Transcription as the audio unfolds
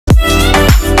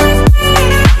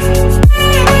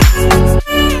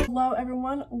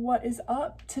what is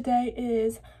up? Today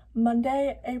is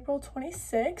Monday, April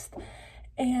 26th,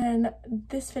 and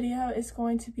this video is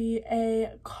going to be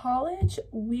a college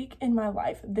week in my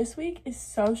life. This week is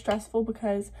so stressful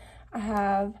because I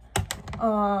have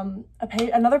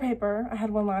another paper. I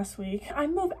had one last week. I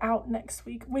move out next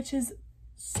week, which is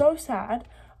so sad,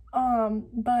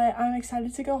 but I'm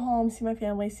excited to go home, see my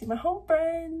family, see my home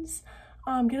friends,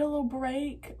 get a little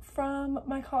break from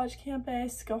my college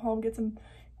campus, go home, get some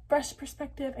fresh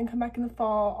perspective, and come back in the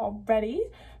fall already.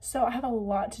 So I have a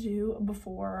lot to do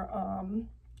before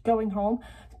going home.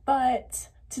 But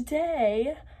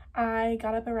today I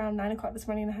got up around 9 o'clock this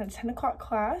morning and I had a 10 o'clock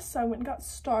class, so I went and got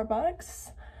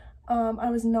Starbucks. I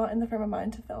was not in the frame of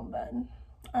mind to film then.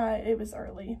 It was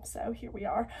early, so here we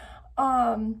are.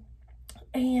 And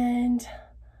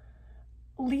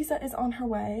Lisa is on her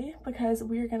way because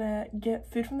we're gonna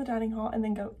get food from the dining hall and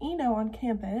then go on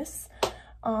campus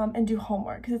and do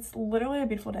homework, because it's literally a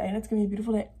beautiful day, and it's gonna be a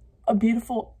beautiful day,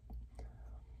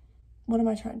 what am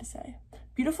I trying to say?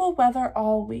 Beautiful weather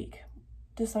all week.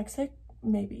 Dyslexic?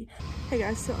 Maybe. Hey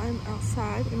guys, so I'm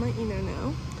outside in my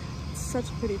now. It's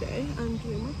such a pretty day. I'm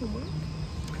doing my homework,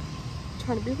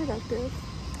 trying to be productive.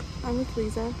 I'm with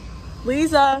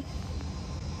Lisa.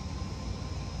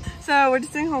 So we're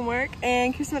just doing homework,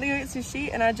 and Kirsten went to go get sushi,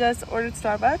 and I just ordered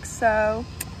Starbucks, so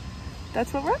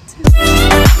that's what we're up to.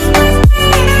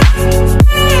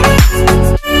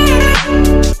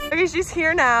 Okay, she's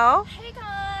here now. Hey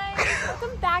guys,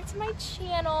 welcome back to my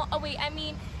channel. Oh wait, I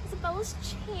mean Isabella's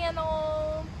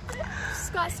channel.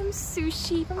 Just got some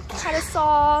sushi from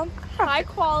Kennesaw, high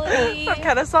quality. From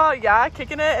Kennesaw, yeah,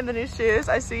 kicking it in the new shoes.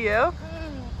 I see you.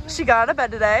 She got out of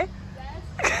bed today.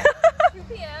 Yes. 2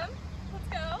 p.m.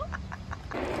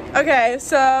 Okay,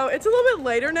 so it's a little bit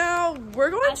later now. We're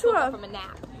going to a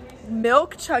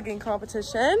milk chugging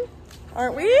competition,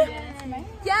 aren't we?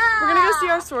 Yeah. We're gonna go see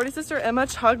our sorority sister Emma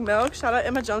chug milk. Shout out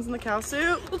Emma Jones in the cow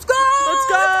suit. Let's go! Let's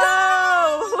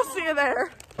go! We'll see you there.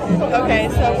 Okay,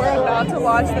 so we're about to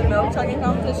watch the milk chugging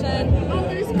competition.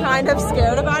 Kind of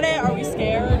scared about it. Are we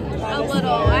scared? A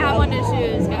little. I have on new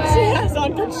shoes, guys. She has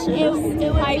on good shoes. It would be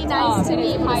nice to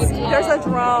be hyped. There's a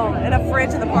drone and a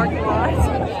fridge in the parking lot.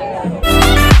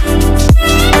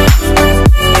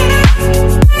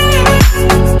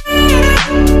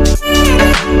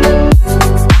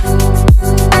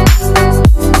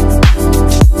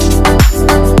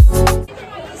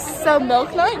 So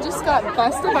Milk Night just got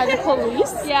busted by the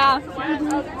police. Yeah.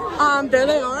 There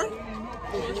they are.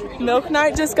 Milk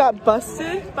Night just got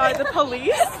busted by the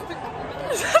police.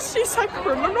 She's a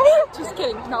criminal. Just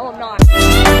kidding. No, I'm not.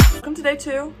 Welcome to day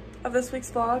 2 of this week's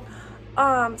vlog.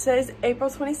 Today's April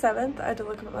 27th. I had to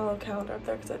look at my little calendar up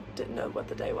there because I didn't know what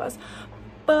the day was.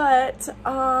 But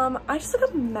I just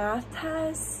took a math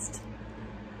test.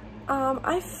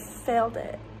 I failed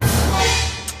it.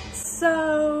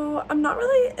 So I'm not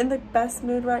really in the best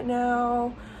mood right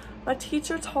now. My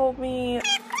teacher told me.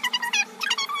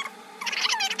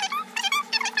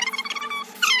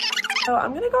 So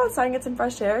I'm gonna go outside and get some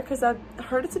fresh air because I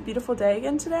heard it's a beautiful day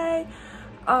again today.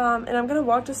 And I'm gonna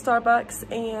walk to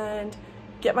Starbucks and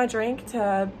get my drink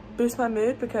to boost my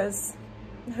mood, because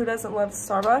who doesn't love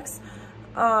Starbucks?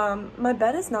 My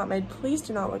bed is not made. Please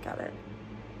do not look at it.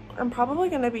 I'm probably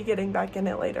gonna be getting back in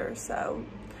it later, so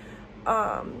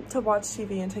to watch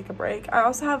TV and take a break. I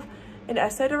also have an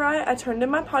essay to write. I turned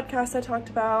in my podcast I talked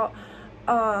about,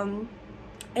 and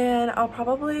I'll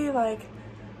probably I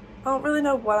don't really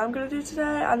know what I'm gonna do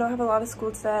today. I know I have a lot of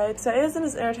school today. Today isn't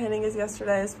as entertaining as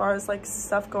yesterday as far as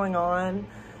stuff going on.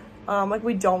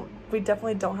 We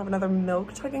definitely don't have another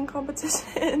milk chugging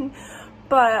competition,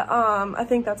 but I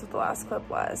think that's what the last clip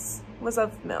was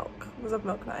of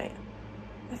milk night.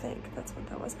 I think that's what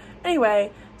that was.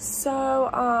 Anyway, so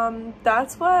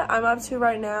that's what I'm up to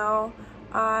right now.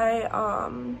 I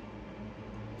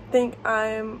think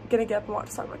I'm gonna get up and watch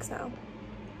Starbucks now.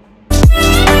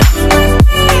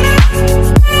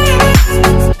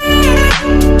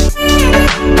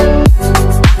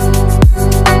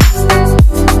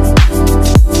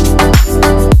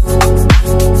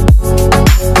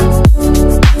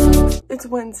 It's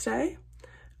Wednesday.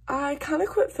 I kind of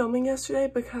quit filming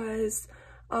yesterday because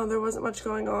there wasn't much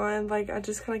going on. I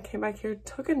just kind of came back here,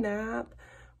 took a nap,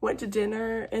 went to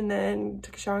dinner, and then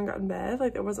took a shower and got in bed.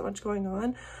 There wasn't much going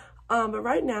on. But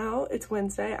right now, it's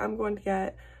Wednesday. I'm going to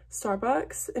get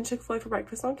Starbucks and Chick-fil-A for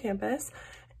breakfast on campus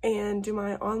and do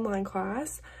my online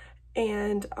class.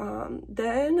 And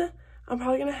then I'm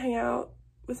probably going to hang out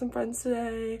with some friends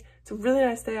today. It's a really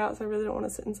nice day out, so I really don't want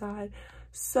to sit inside.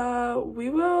 So we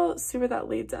will see where that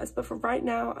leads us. But for right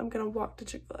now, I'm going to walk to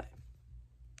Chick-fil-A.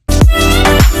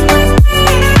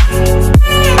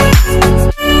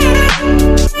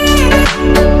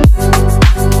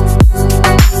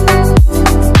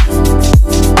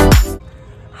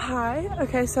 Hi.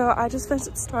 Okay, so I just finished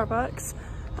at Starbucks.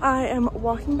 I am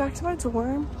walking back to my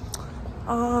dorm.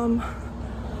 I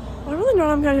don't really know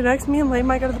what I'm gonna do next. Me and Lane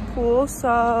might go to the pool,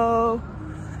 so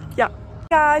yeah.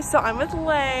 Guys, so I'm with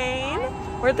Lane.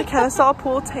 We're at the Kennesaw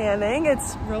pool tanning.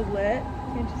 It's real lit,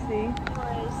 can't you see?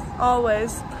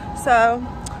 Always. So,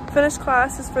 finished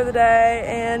classes for the day,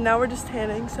 and now we're just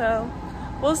tanning, so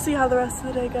we'll see how the rest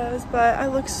of the day goes. But I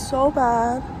look so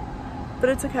bad, but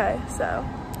it's okay, so.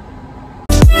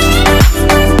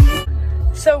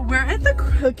 So we're at the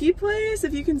cookie place,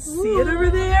 if you can see it over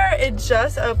there. It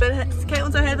just opened.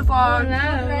 Caitlin said, hey, the vlog.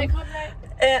 Copyright.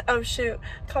 And, oh shoot,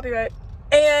 copyright.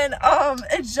 And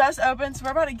it just opened, so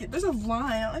we're about to get, there's a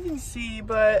line, I don't know if you can see,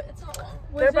 but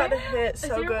they're about to hit so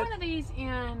good. Is there one of these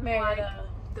in like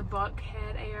the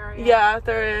Buckhead area? Yeah,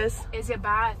 there is. Is it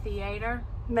by a theater?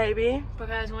 Maybe.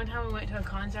 Because one time we went to a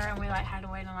concert and we like had to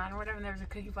wait in line or whatever, and there was a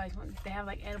cookie place. They have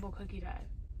like edible cookie dough.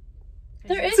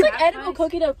 There is like edible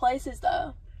cookie dough places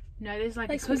though. No, there's like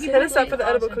a cookie Hit us up for the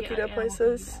edible cookie dough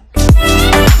places.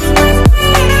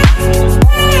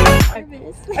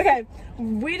 Okay,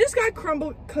 we just got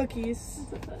crumble cookies.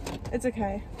 It's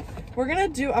okay. We're gonna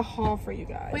do a haul for you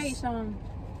guys. Wait, Sean.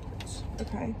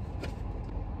 Okay.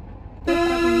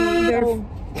 Oh.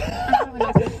 I probably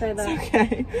not gonna say that. It's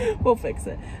okay. We'll fix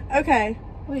it. Okay.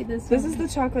 Wait, this is the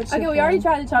chocolate chip. Okay, we already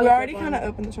tried the chocolate. We already chip kind of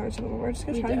opened the chocolate chip one. We're just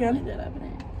gonna try it We again. did open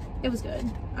it. It was good.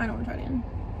 I don't want to try it again.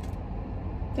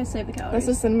 Just save the calories. That's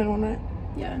the cinnamon one, right?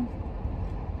 Yeah.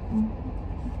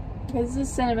 Okay, this is the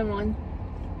cinnamon one.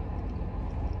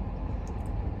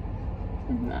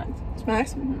 Max. It's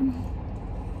Max? Mm-hmm.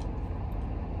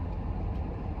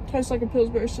 Tastes like a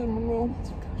Pillsbury cinnamon roll.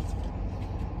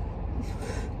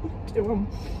 Do them.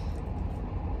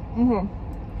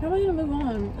 How am I gonna move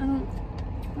on? I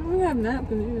don't really have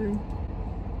napkins either.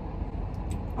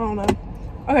 I don't know.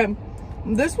 Okay,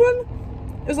 this one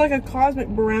is like a cosmic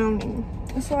brownie.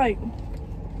 It's like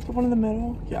the one in the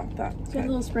middle. Yeah, that. It's got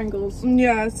little sprinkles.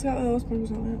 Yeah, it's got little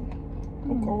sprinkles on it.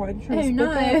 Oh god, you trying to split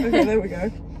no. that? Okay, there we go.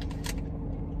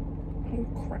 Oh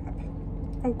crap.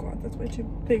 Oh god, that's way too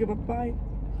big of a bite.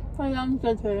 Oh yeah, I'm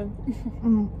good too.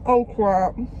 Oh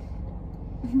crap.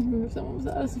 If someone was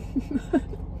us.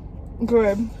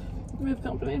 Good. We have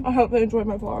company. I hope they enjoyed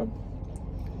my vlog.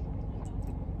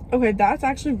 Okay, that's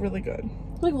actually really good.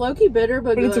 Like low-key bitter,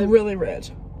 but good. It's really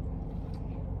rich.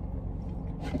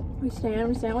 We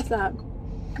stand. What's that?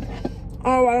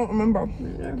 Oh, I don't remember.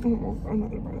 There.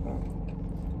 Another bite of that.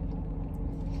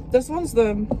 This one's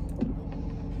the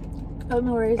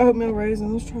Oatmeal raisin. oatmeal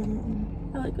raisin. Let's try that one.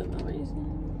 I like oatmeal raisin.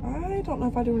 I don't know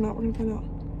if I do or not. We're gonna find out.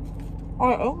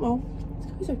 Oh, oatmeal.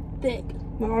 These are thick.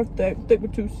 No, thick. Thick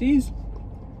with 2 C's.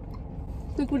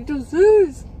 Thick with 2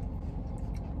 C's.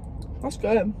 That's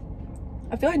good.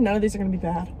 I feel like none of these are gonna be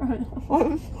bad. Right.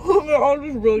 They're all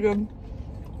just really good.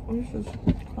 This is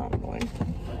kind of annoying.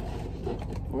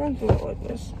 We're gonna do it like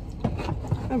this.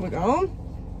 There we go.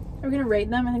 Are we gonna rate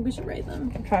them? I think we should rate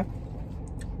them. Okay.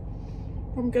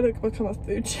 I'm gonna become a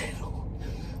food channel.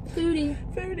 Foodie.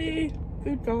 Foodie.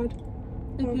 Food god.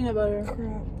 And peanut butter.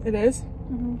 Crap. It is?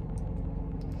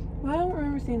 Well, I don't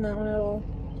remember seeing that one at all.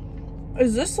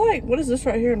 Is this like, what is this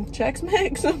right here? Chex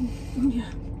Mix? Yeah.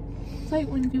 It's like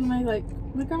when people make like,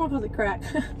 my grandma calls it crack.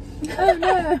 Oh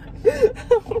no.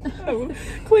 Oh,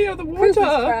 Cleo the water.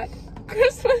 Christmas crack.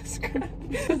 Christmas crack.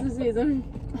 Christmas season.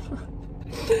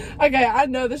 Okay, I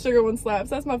know the sugar one slaps.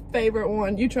 That's my favorite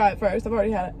one. You try it first. I've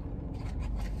already had it.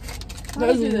 That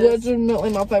is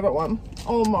legitimately my favorite one.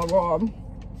 Oh my god.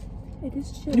 It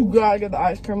is chill. You gotta get the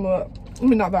ice cream look. I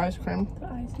mean, not the ice cream. The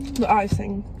icing. The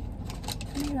icing.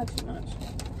 I think that's too much.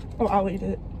 Oh, I'll eat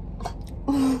it.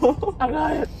 I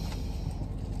got it.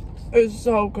 It's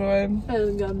so good. It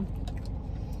is good.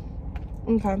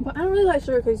 Okay. But I don't really like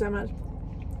sugar cookies that much.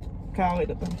 Okay, I'll eat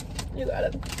it then. You got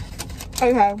it.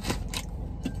 Okay.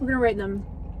 We're gonna rate them.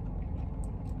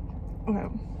 Okay.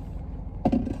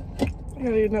 I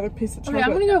gotta eat another piece of chocolate.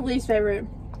 Okay, I'm gonna go with least favorite.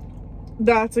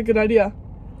 That's a good idea.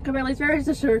 Okay, my least favorite is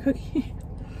the sugar cookie.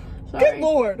 Sorry. Good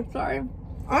lord. Sorry.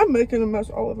 I'm making a mess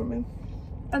all over me.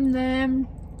 And then,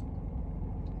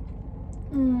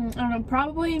 I don't know,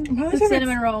 probably the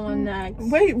cinnamon roll one next.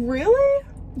 Wait, really?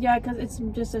 Yeah, because it's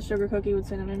just a sugar cookie with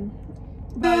cinnamon.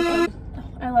 But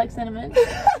I like cinnamon.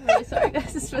 I'm really sorry,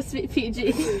 guys. It's supposed to be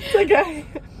PG. It's okay.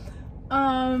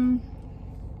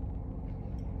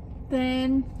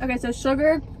 Then, okay, so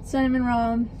sugar, cinnamon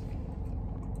roll,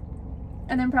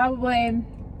 and then probably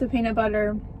the peanut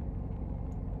butter,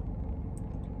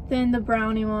 then the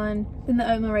brownie one, then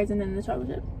the oatmeal raisin, then the chocolate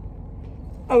chip.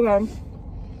 Okay.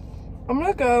 I'm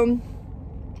gonna go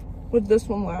with this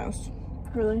one last.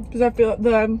 Really? Because I feel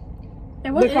the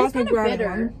cosmic brownie bitter.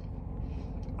 one.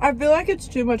 I feel like it's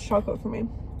too much chocolate for me.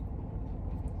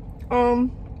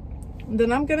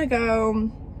 Then I'm gonna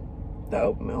go the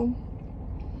oatmeal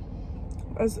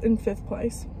as in 5th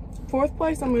place. 4th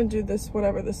place, I'm gonna do this,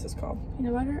 whatever this is called.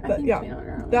 Peanut butter? I But think yeah, peanut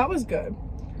butter. that was good.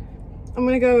 I'm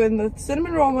gonna go in the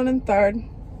cinnamon roll one in 3rd,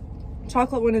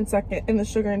 chocolate one in 2nd, and the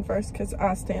sugar in 1st because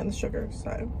I stand the sugar.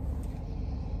 So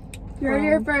You're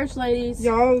here first, ladies.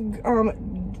 y'all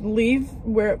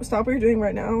stop what you're doing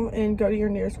right now and go to your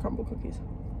nearest crumble cookies.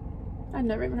 I've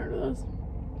never even heard of those.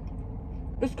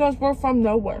 It's because we're from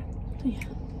nowhere. Yeah.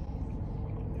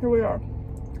 Here we are.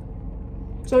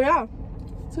 So yeah,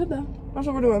 It's good though. that's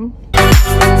what we're doing.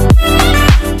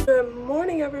 Good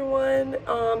morning, everyone.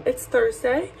 It's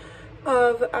Thursday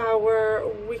of our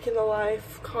Week in the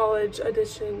Life College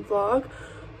Edition vlog.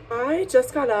 I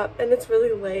just got up and it's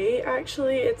really late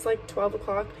actually. It's like 12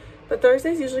 o'clock, but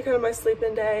Thursday's usually kind of my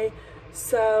sleep-in day.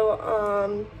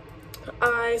 So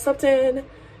I slept in.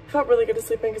 Felt really good to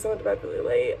sleep in because I went to bed really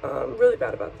late. Really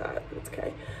bad about that, but it's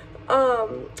okay.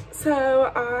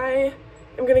 So I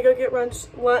am gonna go get lunch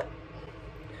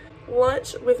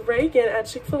with Reagan at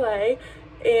Chick-fil-A,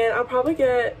 and I'll probably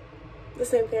get the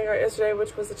same thing I got yesterday,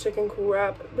 which was a chicken cool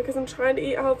wrap, because I'm trying to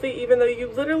eat healthy, even though you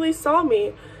literally saw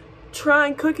me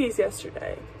trying cookies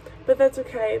yesterday. But that's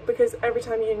okay, because every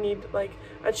time you need like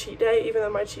a cheat day, even though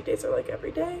my cheat days are like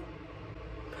every day.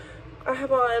 I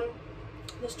have on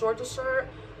this Georgia shirt,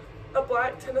 a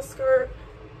black tennis skirt,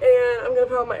 and I'm gonna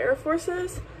put on my Air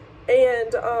Forces.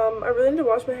 And I really need to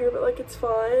wash my hair, but like it's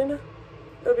fine.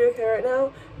 It'll be okay right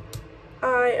now.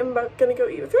 I am gonna go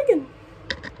eat with Reagan.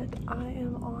 I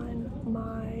am on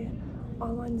my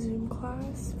online Zoom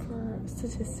class for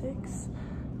statistics.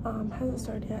 Hasn't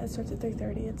started yet. It starts at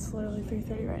 3:30. It's literally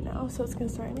 3:30 right now, so it's gonna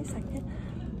start any second.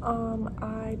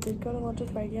 I did go to lunch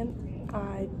with Reagan.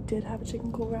 I did have a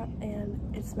chicken cool wrap and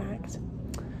it smacked.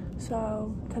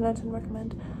 So 10 out of 10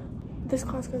 recommend. This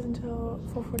class goes until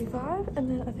 4:45, and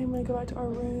then I think I'm gonna go back to our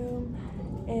room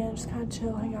and just kind of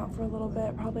chill, hang out for a little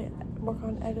bit, probably work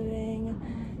on editing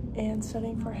and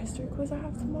studying for a history quiz I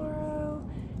have tomorrow,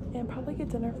 and probably get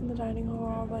dinner from the dining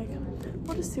hall. Like,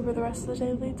 we'll just see where the rest of the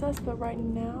day leads us, but right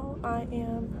now I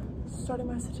am starting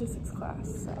my statistics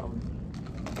class. So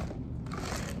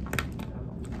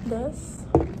this,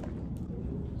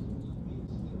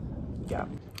 yeah.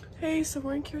 Hey, so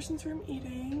we're in Kirsten's room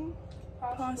eating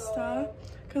pasta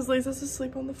because Lisa's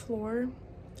asleep on the floor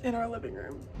in our living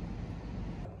room.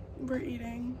 We're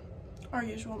eating our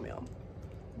usual meal.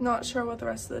 Not sure what the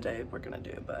rest of the day we're gonna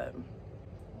do, but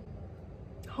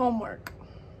homework.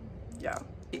 Yeah.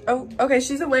 Oh, okay,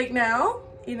 she's awake now,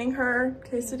 eating her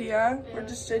quesadilla. We're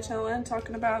just chilling,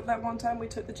 talking about that one time we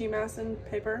took the GMAS in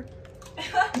paper.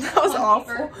 That was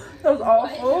awful. That was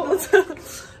awful.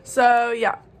 So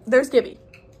yeah, there's Gibby.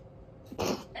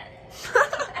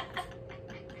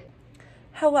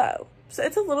 Hello. So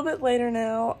it's a little bit later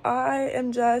now. I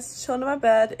am just chilling in my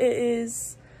bed. It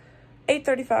is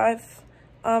 8:35.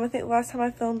 I think the last time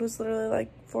I filmed was literally like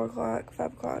 4 o'clock,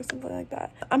 5 o'clock, something like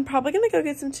that. I'm probably gonna go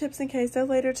get some chips and queso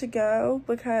later to go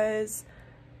because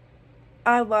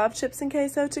I love chips and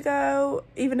queso to go.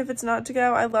 Even if it's not to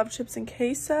go, I love chips and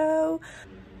queso.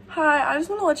 Hi, I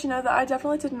just want to let you know that I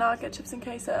definitely did not get chips and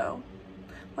queso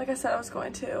like I said I was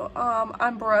going to.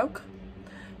 I'm broke.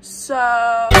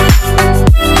 So,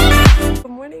 good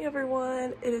morning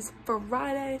everyone. It is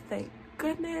Friday, thank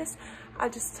goodness. I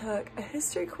just took a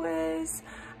history quiz.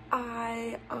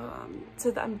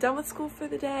 So that I'm done with school for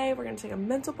the day. We're gonna take a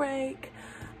mental break.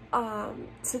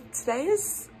 So today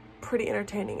is pretty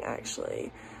entertaining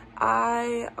actually.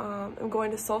 I am going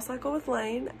to Soul Cycle with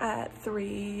Lane at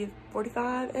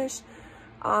 3:45-ish.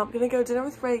 I'm gonna go dinner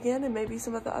with Reagan and maybe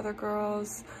some of the other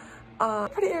girls.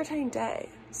 Pretty entertaining day.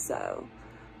 So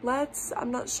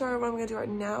I'm not sure what I'm gonna do right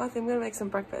now. I think I'm gonna make some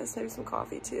breakfast, maybe some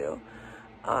coffee too.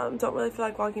 Don't really feel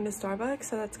like walking to Starbucks,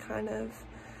 so that's kind of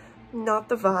not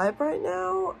the vibe right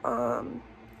now.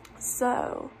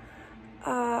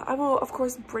 I will of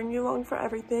course bring you along for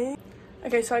everything.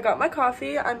 Okay, so I got my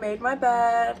coffee, I made my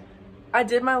bed, I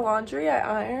did my laundry, I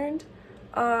ironed.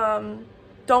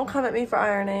 Don't come at me for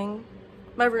ironing.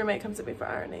 My roommate comes at me for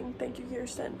ironing. Thank you,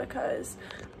 Kirsten, because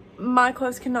my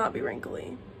clothes cannot be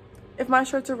wrinkly. If my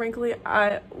shirts are wrinkly,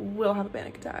 I will have a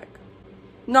panic attack.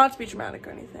 Not to be dramatic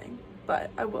or anything,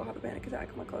 but I will have a panic attack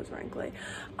if my clothes are wrinkly.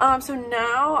 So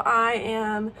now I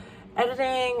am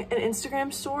editing an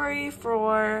Instagram story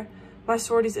for my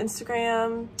sorority's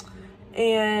Instagram,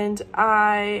 and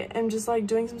I am just like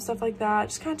doing some stuff like that,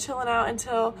 just kind of chilling out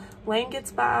until Lane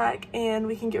gets back and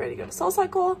we can get ready to go to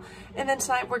SoulCycle. And then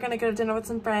tonight we're gonna go to dinner with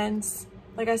some friends,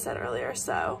 like I said earlier.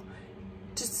 So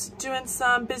just doing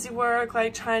some busy work,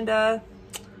 like trying to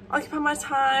occupy my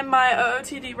time. My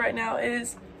OOTD right now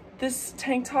is this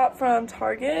tank top from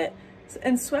Target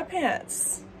and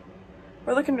sweatpants.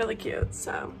 We're looking really cute.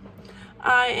 So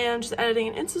I am just editing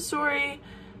an Insta story,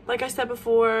 like I said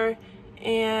before,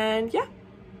 and yeah.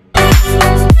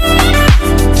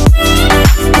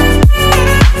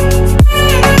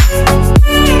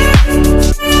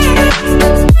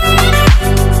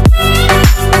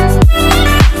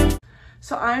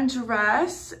 So I'm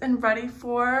dressed and ready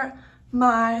for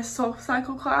my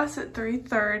SoulCycle class at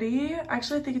 3:30.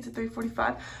 Actually, I think it's at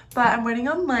 3:45, but I'm waiting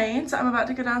on Lane, so I'm about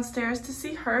to go downstairs to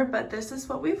see her, but this is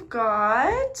what we've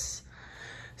got.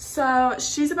 So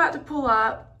she's about to pull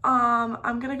up.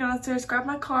 I'm gonna go downstairs, grab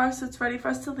my car so it's ready for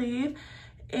us to leave,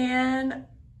 and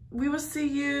we will see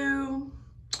you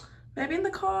maybe in the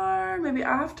car, maybe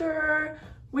after.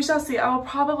 We shall see. I will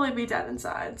probably be dead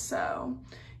inside, so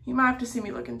you might have to see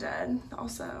me looking dead.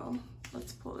 Also,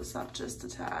 let's pull this up just a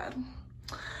tad.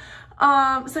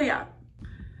 So yeah.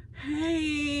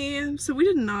 Hey, so we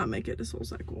did not make it to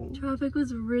SoulCycle. Traffic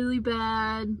was really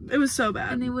bad. It was so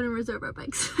bad. And they wouldn't reserve our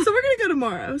bikes. So we're gonna go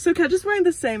tomorrow. So Kat just wearing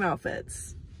the same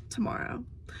outfits tomorrow.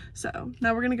 So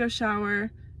now we're gonna go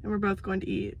shower and we're both going to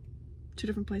eat. 2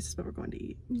 different places, but we're going to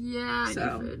eat. Yeah,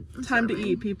 so time to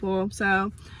eat, people.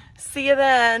 So see you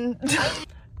then.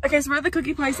 Okay, so we're at the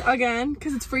cookie place again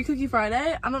because it's Free Cookie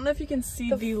Friday. I don't know if you can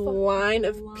see the line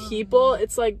of people.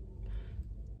 It's like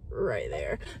right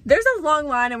there. There's a long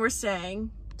line and we're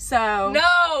staying. So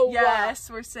no. Yes,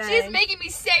 we're staying. She's making me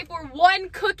stay for 1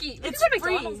 cookie. It's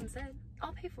free. McDonald's instead.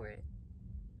 I'll pay for it.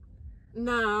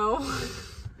 No.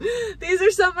 These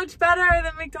are so much better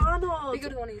than McDonald's. We go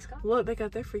to one of these coffee. Look, they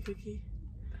got their free cookie.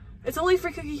 It's only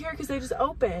free cookie here because they just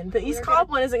opened. The East Cobb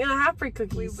one isn't gonna have free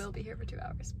cookies. We will be here for 2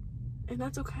 hours. And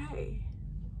that's okay.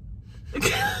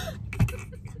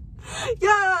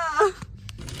 Yeah.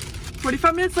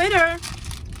 45 minutes later.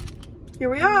 Here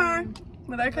we are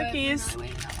with our cookies.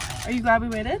 Are you glad we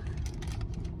waited?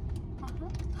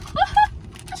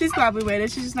 She's glad we waited.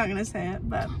 She's just not gonna say it,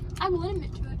 but I will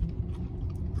admit to it.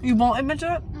 you won't admit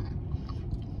to it?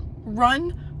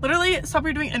 Run. Literally stop what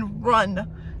you're doing and run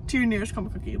to your nearest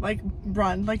crumble cookie. Like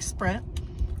run, like sprint.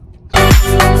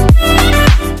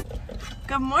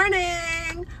 Good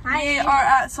morning. Hi. We are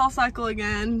at SoulCycle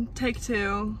again, take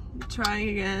 2, trying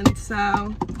again.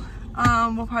 So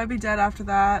we'll probably be dead after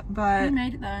that, but We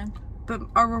made it though. But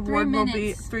our reward 3 will be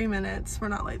minutes. 3 minutes. We're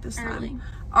not late this Early. time.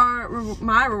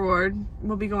 My reward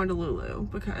will be going to Lulu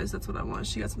because that's what I want.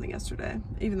 She got something yesterday,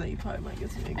 even though you probably might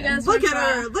get something again. Look at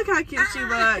her. Look how cute she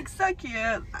looks. So cute.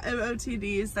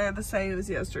 OTDs, they're the same as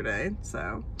yesterday.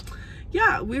 So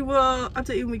yeah, we will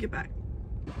update you when we get back.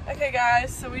 Okay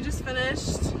guys, so we just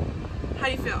finished. How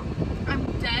do you feel? I'm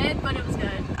dead, but it was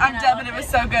good. I'm dead, but it was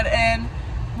so good, and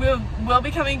we'll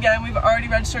be coming again. We've already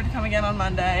registered to come again on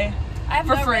Monday. I have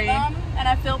for no free. rhythm, and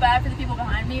I feel bad for the people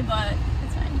behind me, but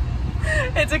it's fine.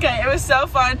 It's okay. It was so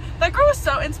fun. That girl was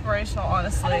so inspirational,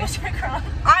 honestly. I wish I cried.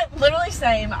 I literally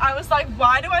same. I was like,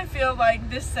 why do I feel like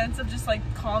this sense of just like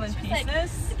calm and Like,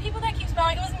 peaceness? the people that keep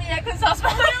smiling, it was me that couldn't stop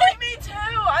smiling. Literally me too.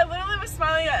 I literally was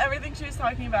smiling at everything she was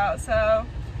talking about. So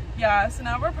yeah, so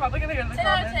now we're probably gonna go to the 10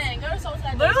 out of comments. 10. Go to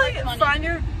SoulCycle. Literally find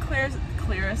your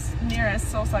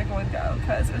nearest SoulCycle and go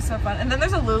because it was so fun. And then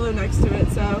there's a Lulu next to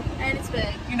it, so And it's big.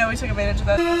 you know we took advantage of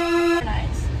that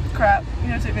Nice. crap. You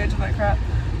know, take advantage of that crap.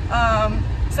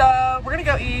 So we're gonna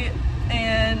go eat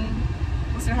and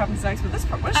we'll see what happens next. But this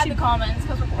part, what is Add she? the comments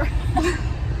because we're bored.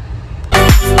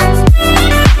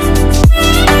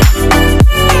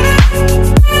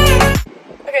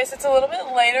 Okay, so it's a little bit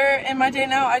later in my day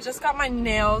now. I just got my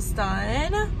nails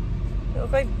done. They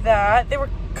look like that. They were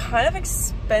kind of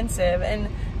expensive, and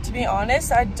to be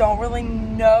honest, I don't really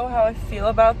know how I feel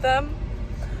about them.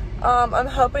 I'm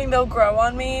hoping they'll grow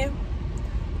on me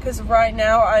because right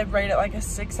now I rate it like a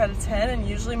 6 out of 10, and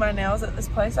usually my nails at this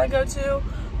place I go to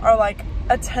are like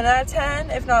a 10 out of 10,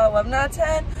 if not 11 out of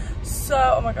 10.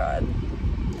 So, oh my god.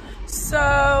 So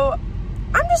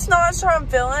I'm just not sure I'm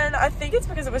feeling. I think it's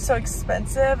because it was so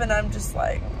expensive and I'm just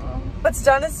like, what's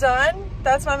done is done.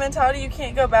 That's my mentality. You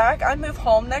can't go back. I move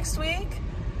home next week.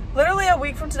 Literally a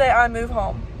week from today, I move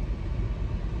home.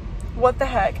 What the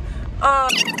heck?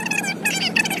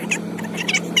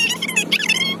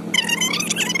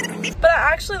 But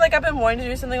I actually, like, I've been wanting to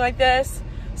do something like this.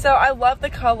 So I love the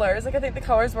colors. Like, I think the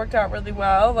colors worked out really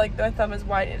well. Like, my thumb is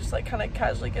white. It just, like, kind of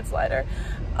casually gets lighter.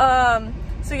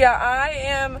 So yeah, I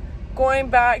am going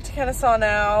back to Kennesaw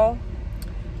now,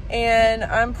 and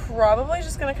I'm probably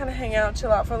just gonna kind of hang out,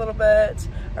 chill out for a little bit.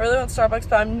 I really want Starbucks,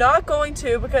 but I'm not going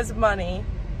to because of money.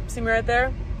 See me right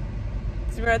there?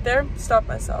 See me right there? Stop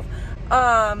myself.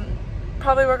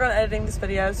 Probably work on editing this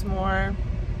video some more,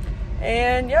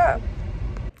 and yeah.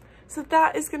 So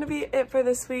that is gonna be it for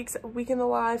this week's Week in the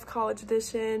Life College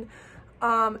Edition.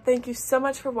 Thank you so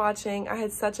much for watching. I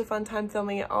had such a fun time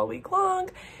filming it all week long,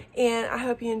 and I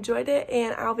hope you enjoyed it,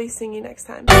 and I'll be seeing you next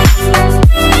time.